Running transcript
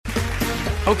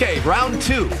Okay, round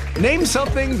two. Name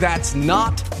something that's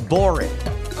not boring.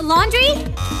 A laundry?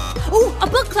 Ooh, a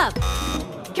book club.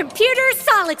 Computer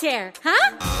solitaire,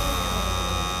 huh?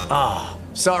 Ah,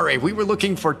 sorry, we were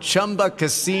looking for Chumba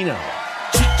Casino.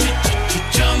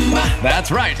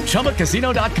 That's right,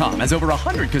 ChumbaCasino.com has over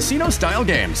 100 casino-style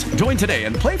games. Join today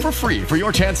and play for free for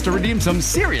your chance to redeem some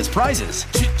serious prizes.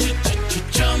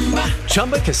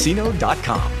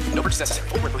 ChumbaCasino.com. No purchase necessary.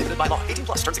 Void where prohibited by law. 18+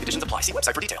 terms and conditions apply. See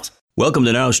website for details. Welcome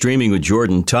to Now Streaming with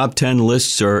Jordan. Top 10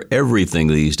 lists are everything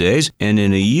these days, and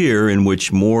in a year in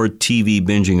which more TV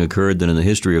binging occurred than in the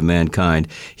history of mankind,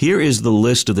 here is the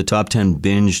list of the top 10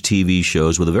 binge TV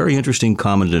shows with a very interesting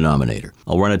common denominator.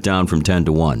 I'll run it down from 10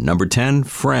 to 1. Number 10,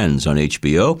 Friends on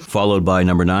HBO, followed by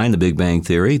number 9, The Big Bang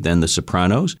Theory, then The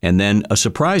Sopranos, and then a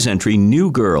surprise entry,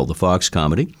 New Girl, the Fox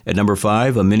comedy. At number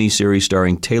 5, a miniseries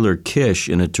starring Taylor Kish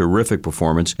in a terrific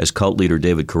performance as cult leader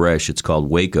David Koresh. It's called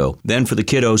Waco. Then for the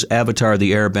kiddos, Avatar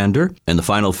the Airbender, and the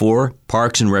final 4,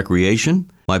 Parks and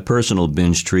Recreation, my personal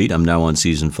binge treat, I'm now on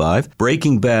season 5,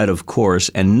 Breaking Bad, of course,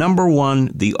 and number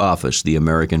 1, The Office, the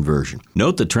American version.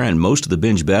 Note the trend, most of the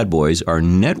binge bad boys are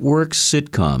network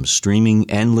sitcoms streaming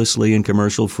endlessly and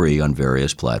commercial-free on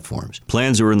various platforms.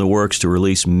 Plans are in the works to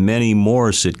release many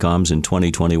more sitcoms in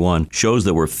 2021, shows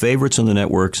that were favorites on the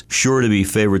networks, sure to be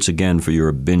favorites again for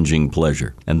your binging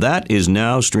pleasure. And that is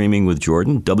Now Streaming with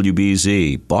Jordan,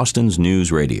 WBZ, Boston's News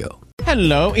Radio.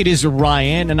 Hello, it is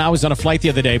Ryan, and I was on a flight the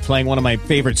other day playing one of my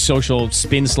favorite social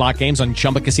spin slot games on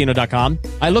ChumbaCasino.com.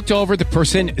 I looked over at the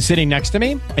person sitting next to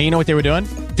me, and you know what they were doing?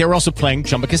 They were also playing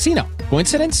Chumba Casino.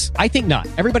 Coincidence? I think not.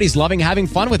 Everybody's loving having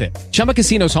fun with it. Chumba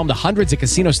Casino is home to hundreds of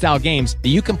casino-style games that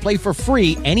you can play for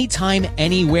free anytime,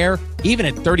 anywhere, even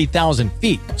at 30,000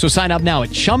 feet. So sign up now at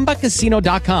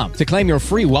ChumbaCasino.com to claim your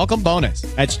free welcome bonus.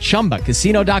 That's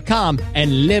ChumbaCasino.com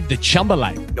and live the Chumba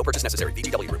life. No purchase necessary.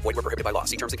 VGW. Void where prohibited by law.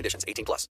 See terms and conditions. 18+.